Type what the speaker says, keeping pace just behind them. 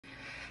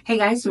Hey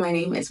guys, my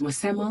name is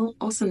Musemo,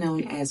 also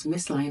known as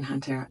Miss Lion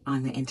Hunter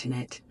on the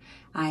internet.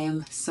 I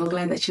am so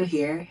glad that you're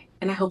here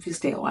and I hope you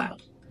stay a while.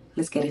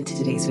 Let's get into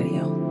today's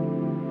video.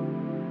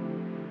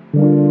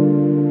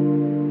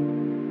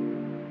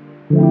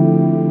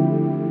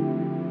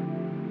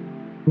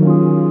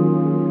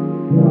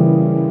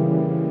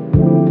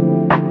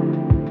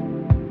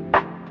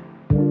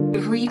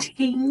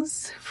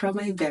 Greetings from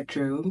my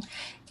bedroom.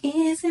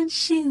 Isn't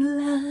she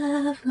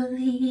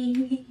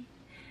lovely?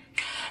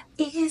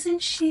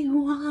 Isn't she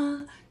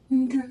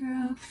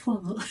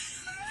wonderful?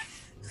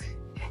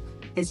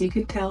 As you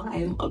can tell, I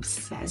am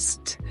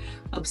obsessed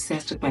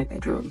with my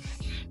bedroom.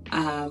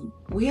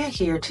 We are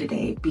here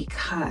today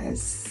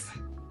because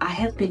I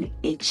have been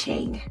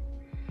itching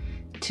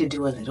to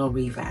do a little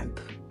revamp.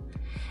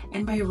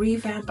 And by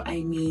revamp,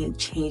 I mean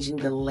changing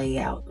the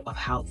layout of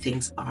how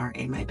things are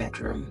in my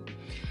bedroom.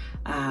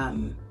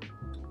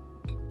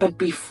 But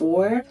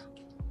before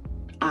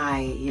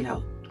I,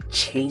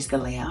 change the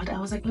layout, I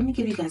was like, let me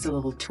give you guys a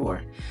little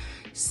tour.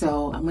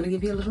 So I'm going to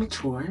give you a little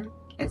tour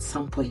at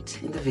some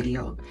point in the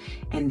video,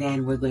 and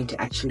then we're going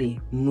to actually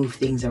move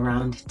things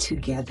around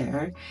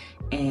together,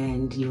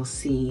 and you'll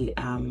see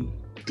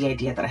the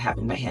idea that I have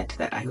in my head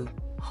that I'm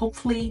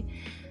hoping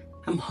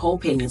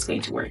is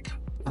going to work.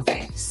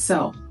 Okay,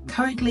 so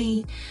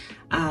currently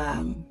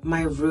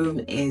my room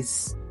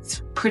is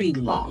pretty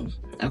long.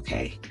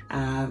 Okay,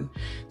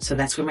 so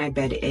that's where my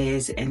bed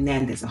is, and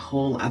then there's a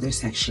whole other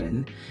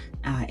section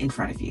in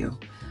front of you,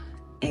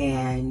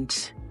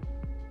 and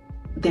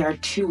there are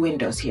two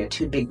windows here,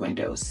 two big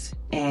windows.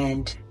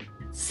 And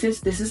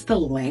since this is the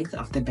length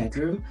of the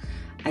bedroom,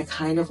 I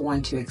kind of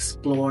want to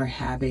explore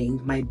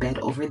having my bed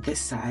over this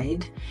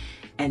side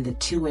and the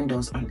two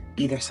windows on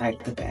either side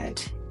of the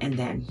bed, and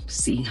then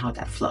seeing how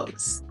that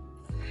flows.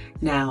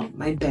 Now,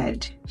 my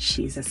bed,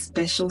 she's a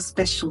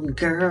special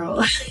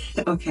girl.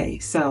 Okay,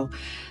 so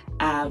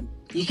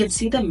you can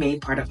see the main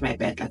part of my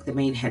bed, like the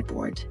main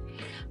headboard.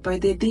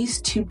 But there are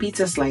these two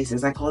pizza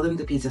slices, I call them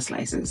the pizza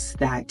slices,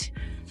 that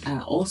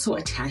also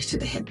attached to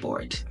the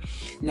headboard.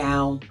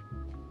 Now,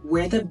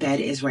 where the bed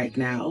is right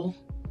now,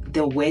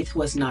 the width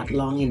was not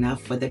long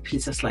enough for the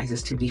pizza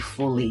slices to be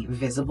fully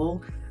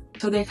visible.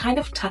 So they're kind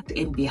of tucked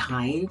in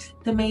behind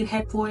the main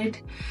headboard.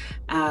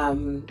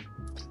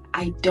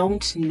 I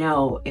don't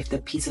know if the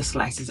pizza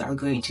slices are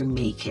going to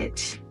make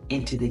it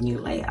into the new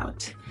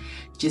layout,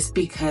 just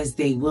because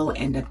they will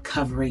end up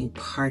covering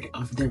part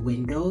of the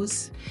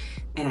windows,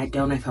 and I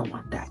don't know if I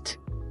want that.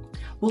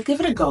 We'll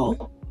give it a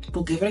go,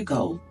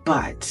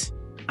 but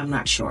I'm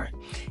not sure.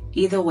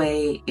 Either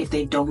way, if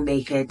they don't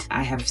make it,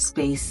 I have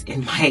space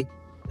in my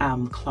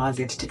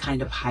closet to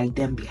kind of hide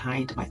them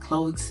behind my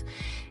clothes,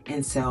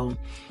 and so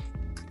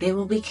they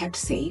will be kept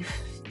safe.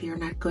 They're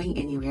not going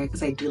anywhere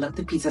because I do love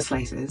the pizza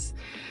slices.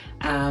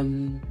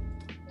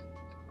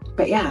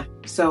 But yeah,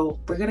 so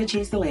we're gonna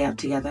change the layout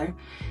together,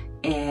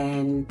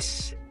 and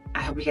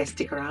I hope you guys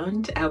stick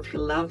around. I hope you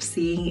love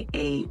seeing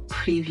a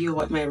preview of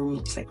what my room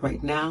looks like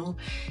right now.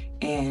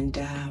 And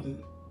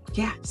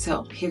yeah,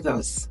 so here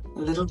goes. A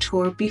little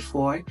tour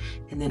before,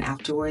 and then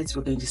afterwards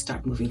we're going to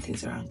start moving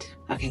things around.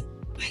 Okay,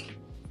 bye.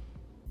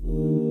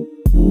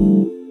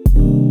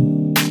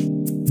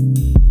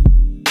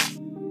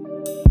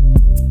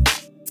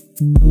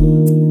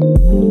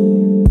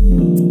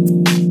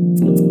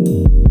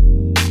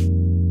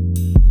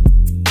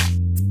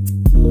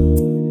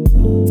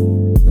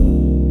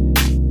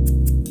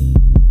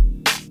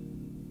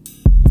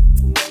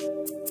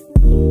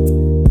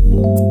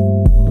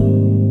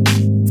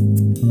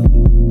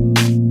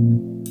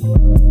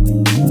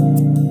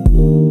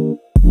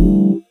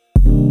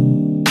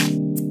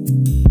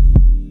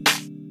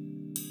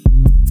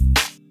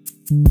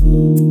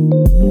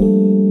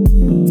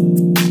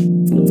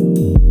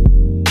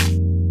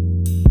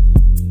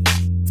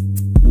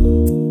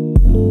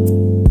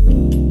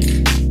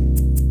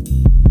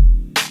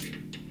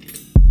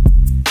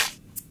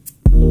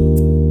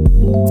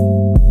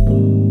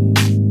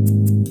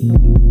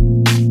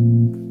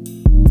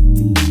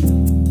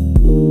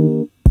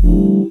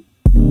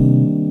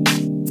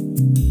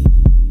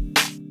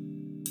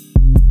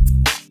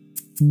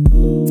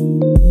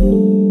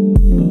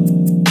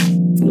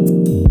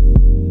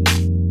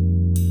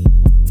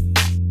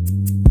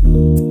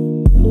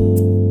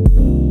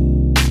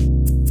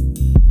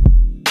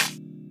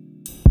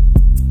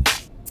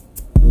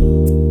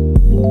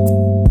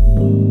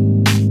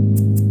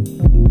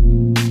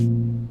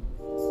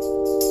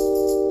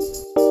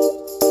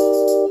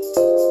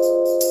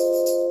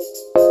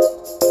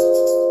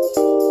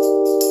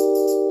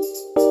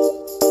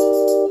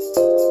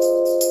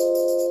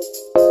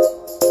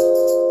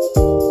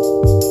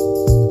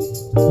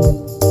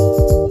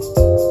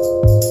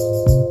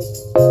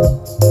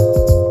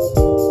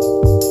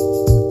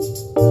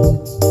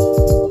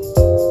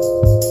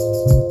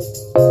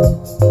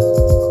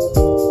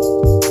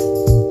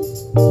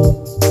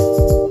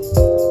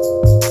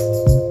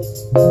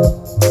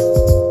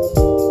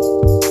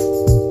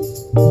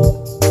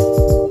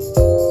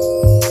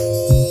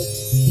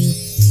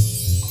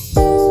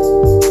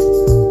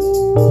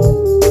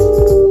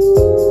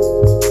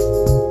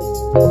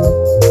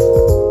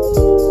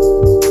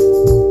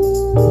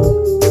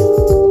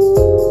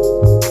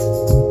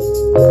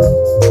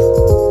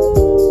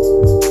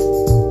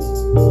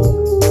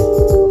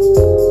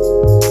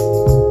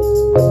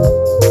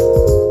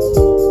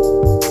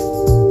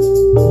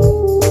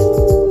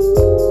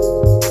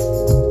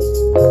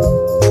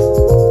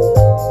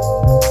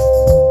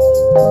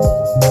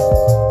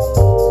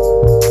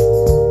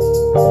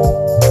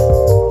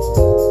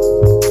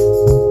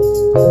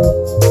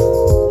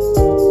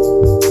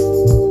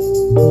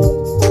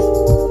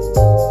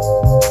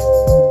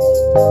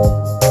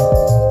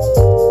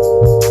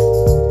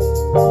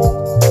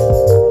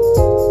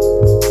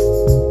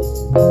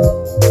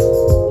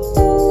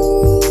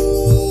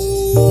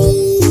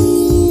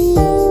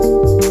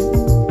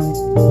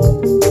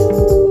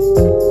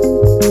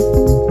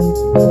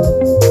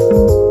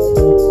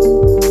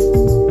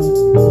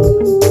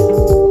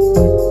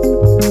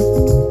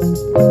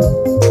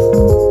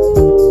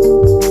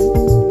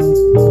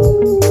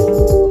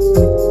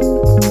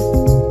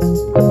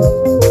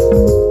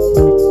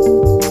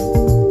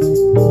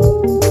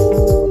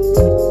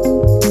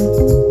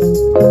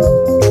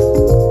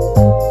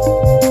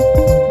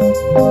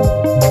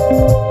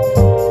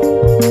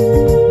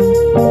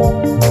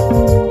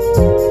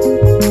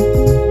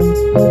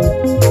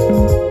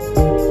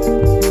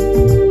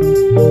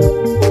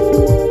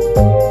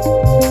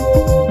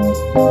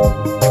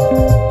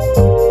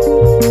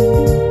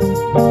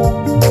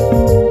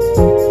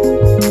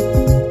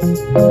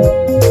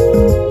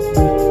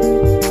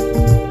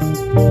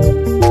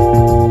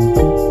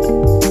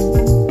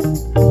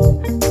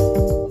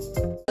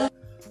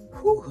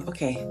 Whew,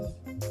 okay,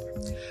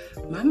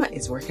 Mama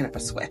is working up a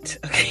sweat.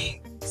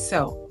 Okay,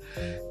 so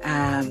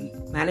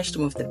managed to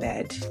move the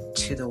bed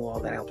to the wall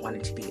that I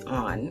wanted to be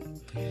on.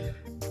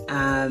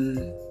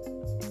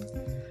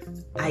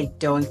 I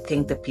don't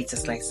think the pizza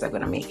slices are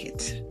gonna make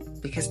it,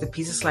 because the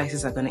pizza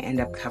slices are gonna end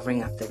up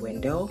covering up the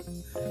window,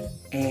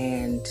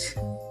 and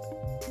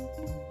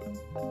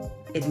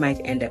it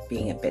might end up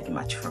being a bit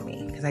much for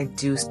me, because I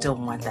do still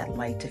want that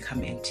light to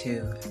come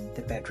into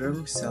the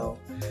bedroom. So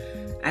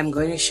I'm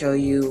going to show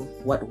you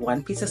what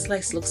one pizza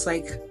slice looks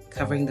like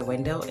covering the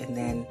window, and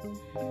then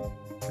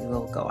we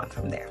will go on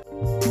from there.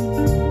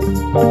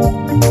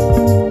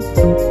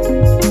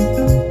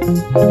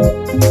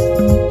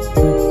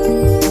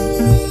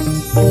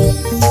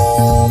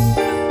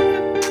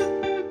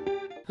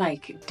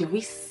 Like, do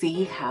we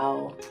see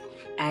how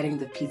adding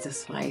the pizza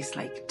slice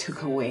like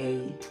took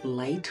away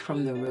light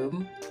from the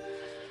room?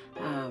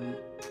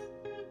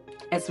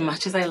 As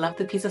much as I love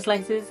the pizza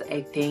slices,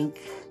 I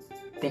think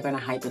they're gonna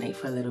hibernate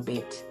for a little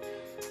bit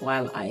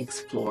while I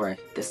explore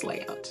this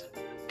layout.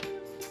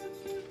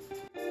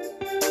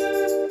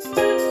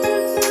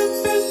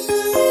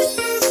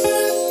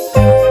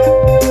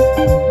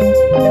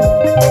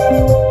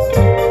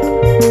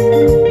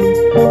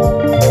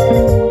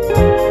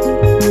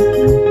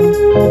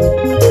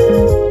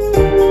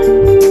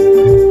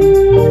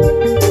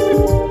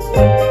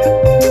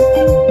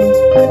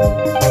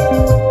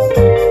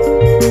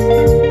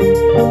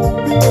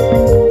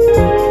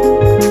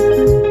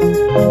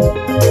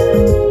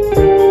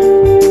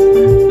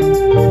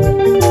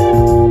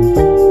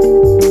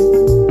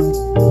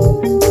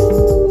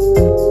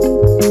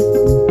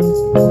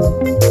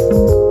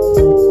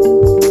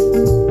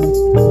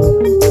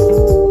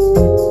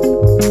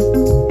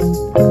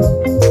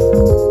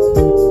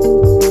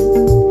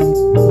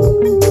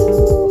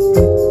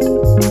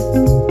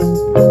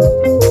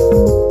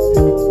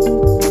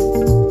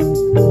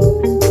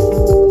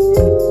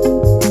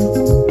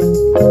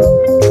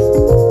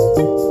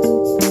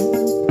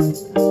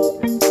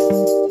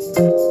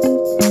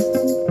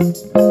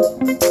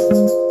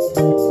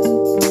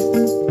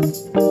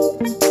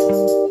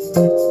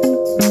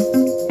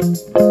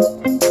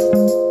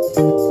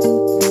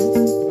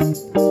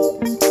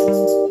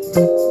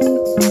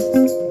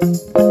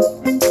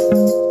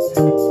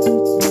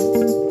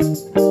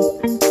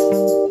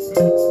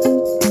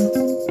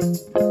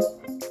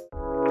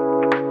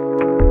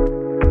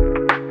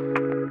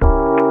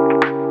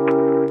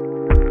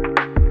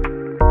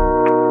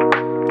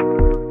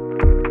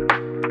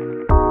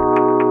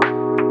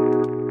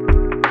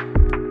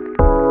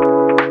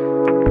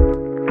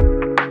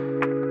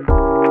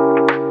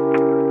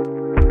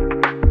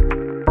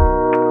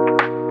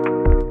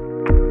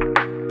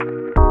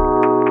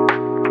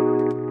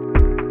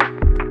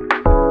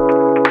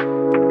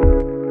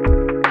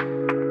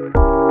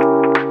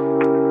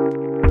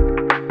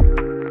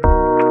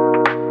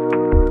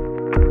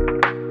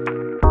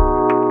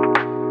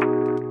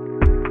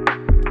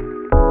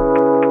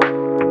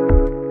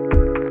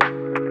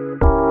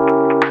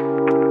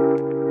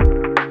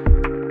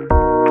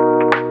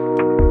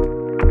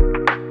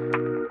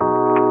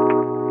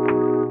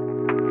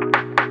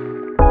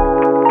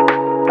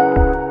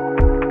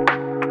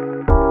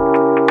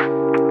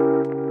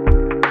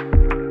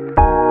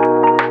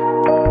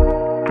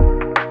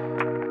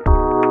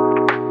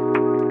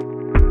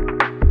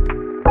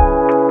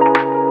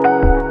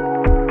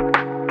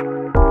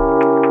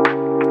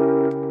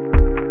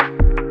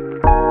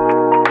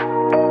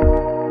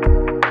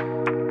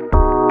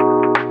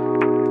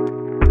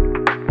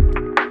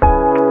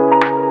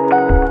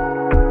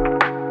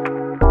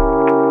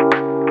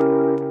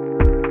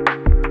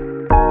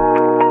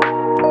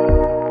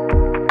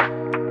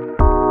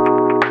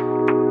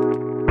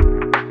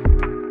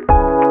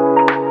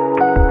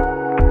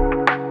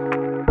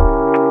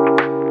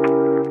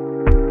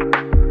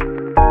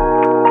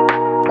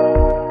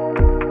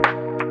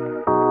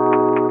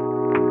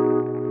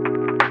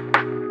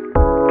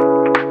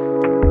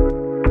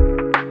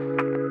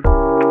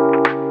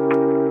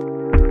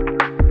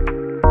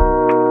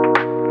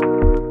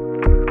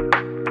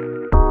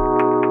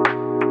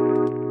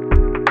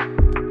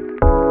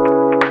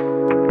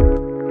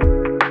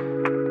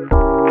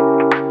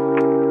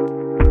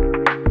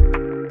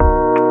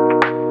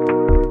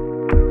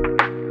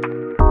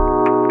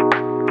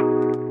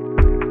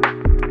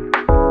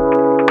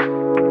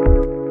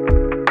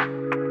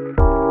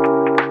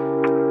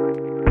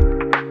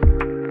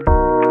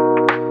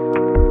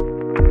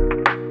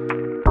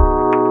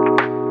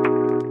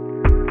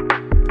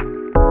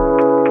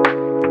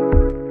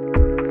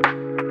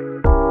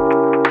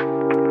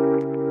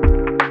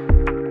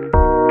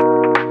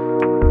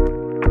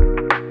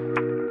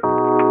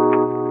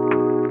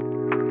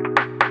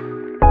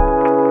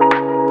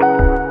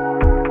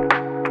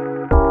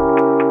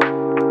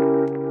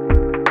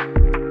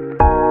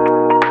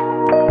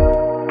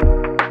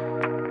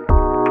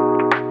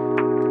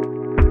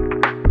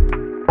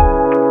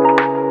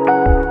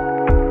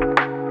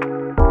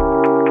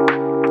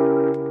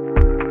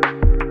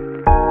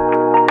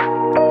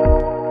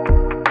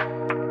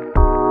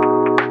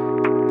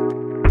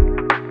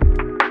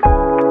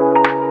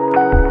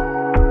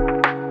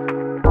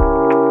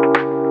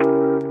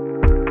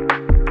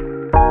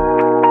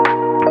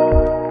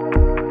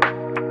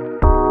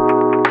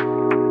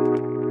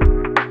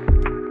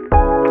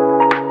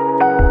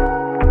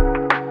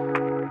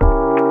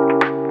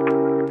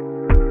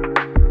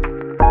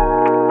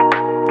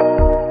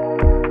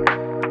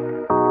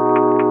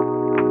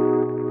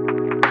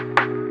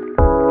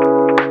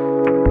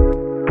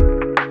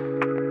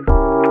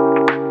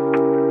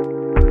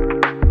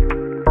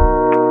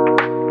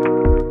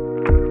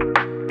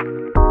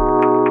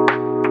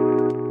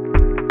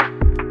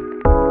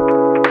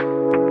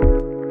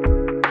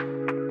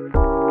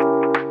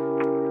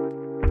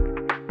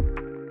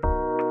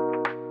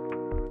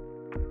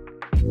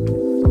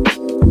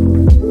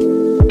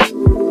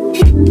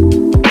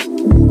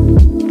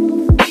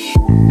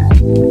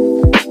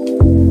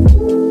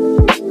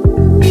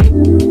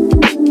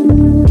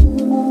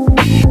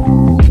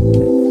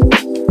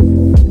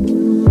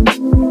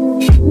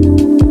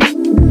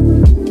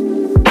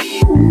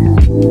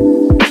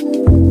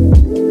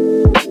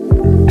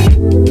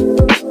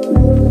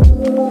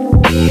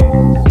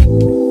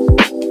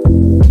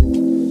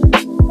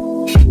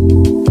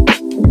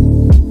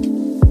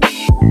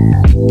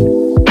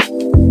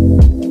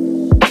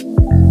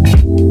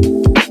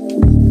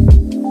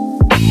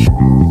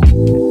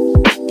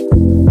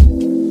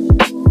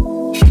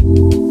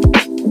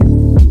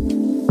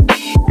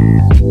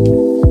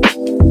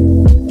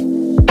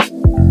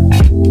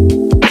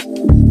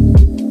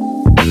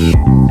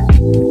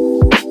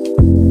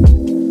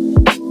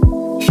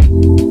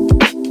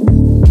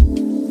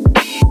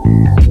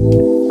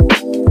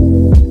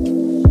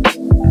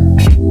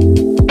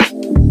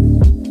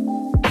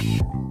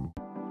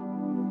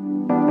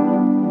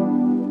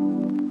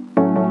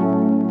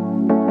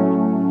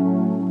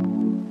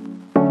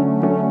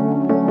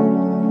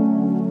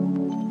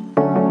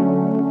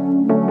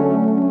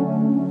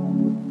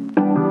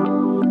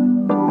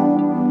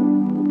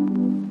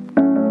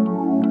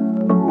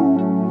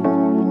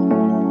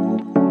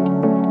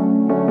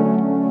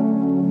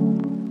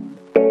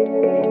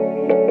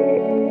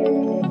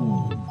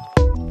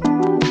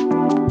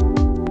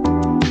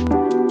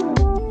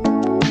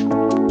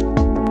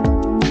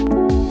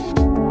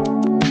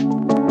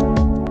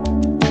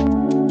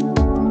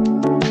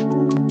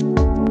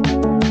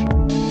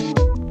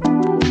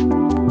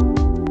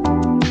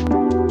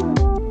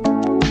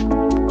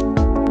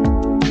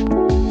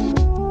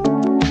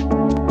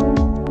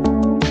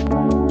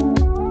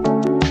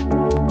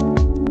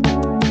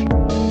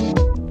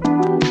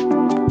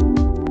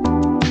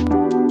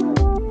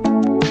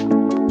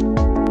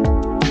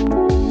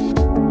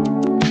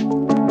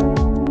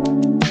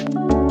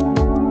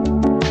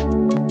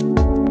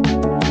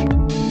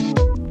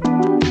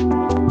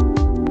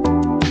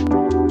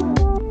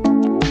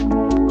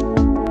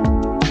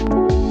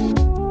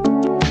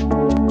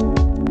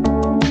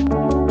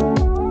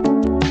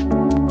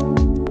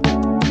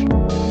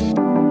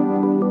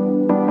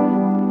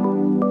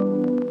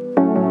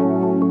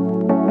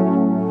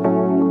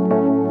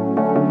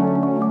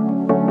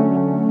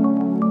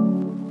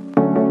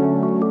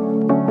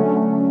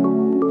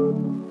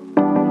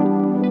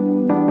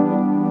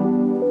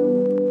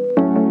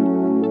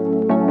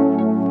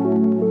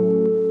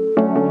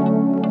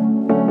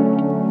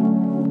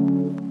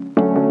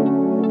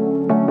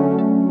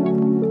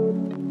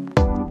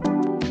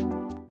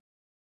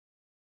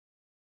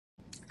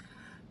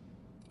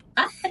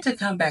 wanted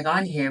to come back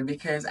on here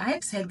because I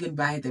had said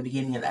goodbye at the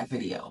beginning of that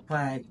video,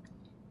 but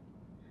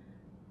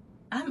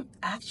I'm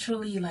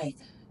actually like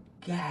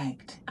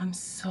gagged. I'm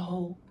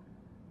so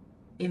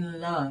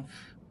in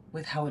love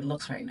with how it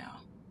looks right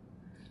now.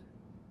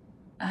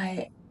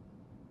 I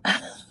I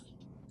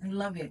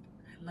love it.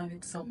 I love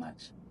it so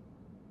much.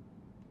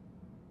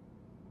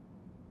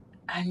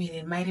 I mean,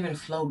 it might even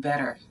flow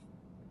better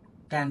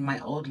than my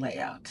old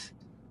layout.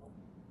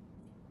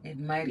 It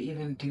might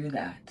even do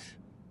that.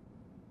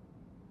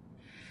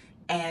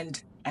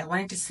 And I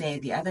wanted to say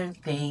the other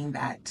thing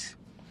that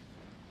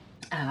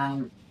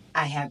um,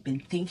 I have been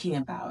thinking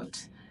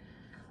about,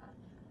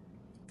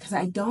 because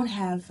I don't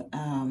have a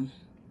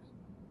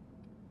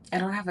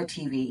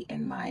TV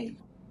in my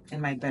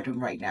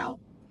bedroom right now.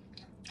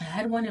 I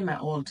had one in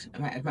at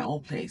my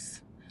old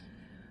place,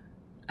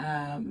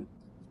 um,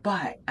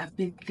 but I've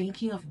been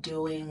thinking of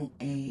doing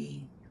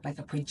a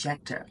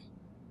projector.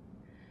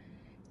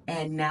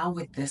 And now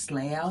with this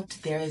layout,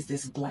 there is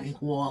this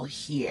blank wall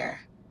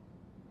here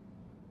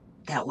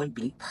that would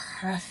be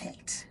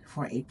perfect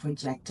for a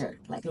projector.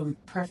 Like it would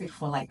be perfect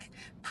for like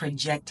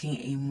projecting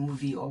a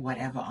movie or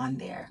whatever on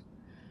there.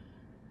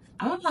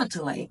 I'm about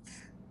to like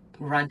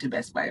run to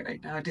Best Buy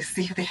right now to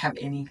see if they have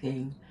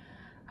anything.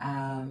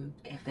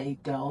 If they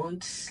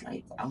don't,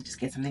 like I'll just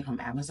get something from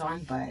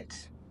Amazon,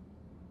 but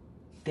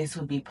this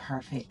would be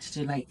perfect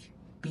to like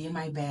be in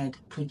my bed,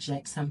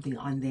 project something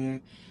on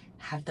there,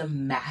 have the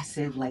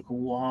massive like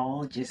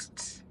wall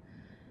just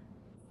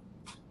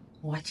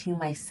watching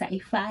my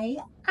sci-fi.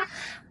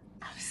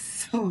 I'm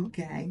so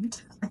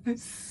gagged. I'm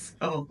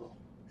so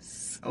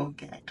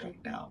gagged right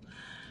now.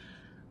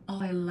 Oh,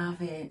 I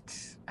love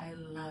it. I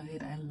love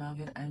it. I love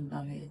it. I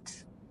love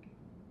it.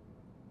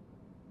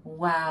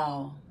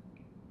 Wow.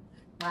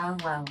 Wow,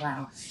 wow,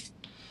 wow.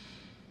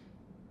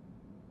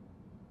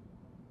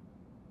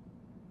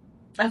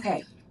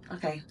 Okay,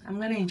 okay. I'm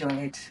gonna enjoy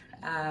it.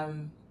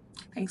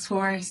 Thanks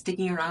for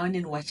sticking around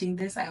and watching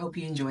this. I hope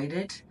you enjoyed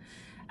it.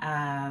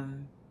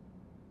 Um,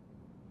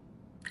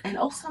 and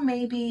also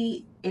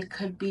maybe it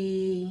could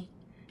be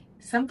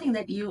something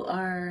that you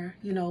are,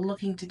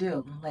 looking to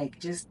do. Like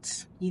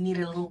just you need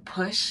a little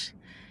push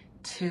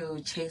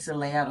to change the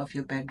layout of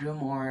your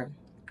bedroom or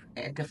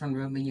a different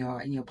room in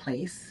your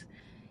place.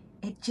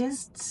 I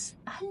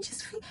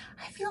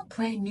feel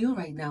brand new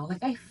right now.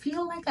 Like I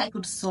feel like I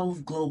could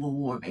solve global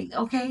warming.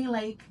 Okay,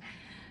 like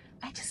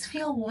I just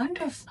feel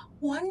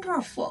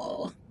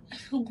wonderful. I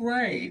feel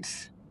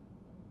great.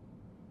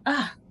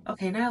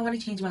 Okay. Now I want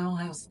to change my whole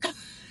house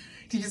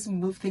to just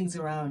move things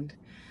around.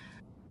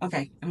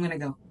 Okay, I'm gonna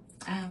go.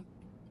 Um,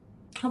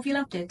 Hope you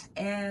loved it,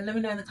 and let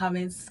me know in the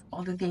comments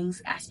all the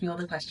things. Ask me all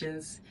the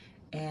questions,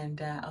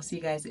 and I'll see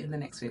you guys in the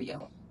next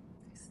video.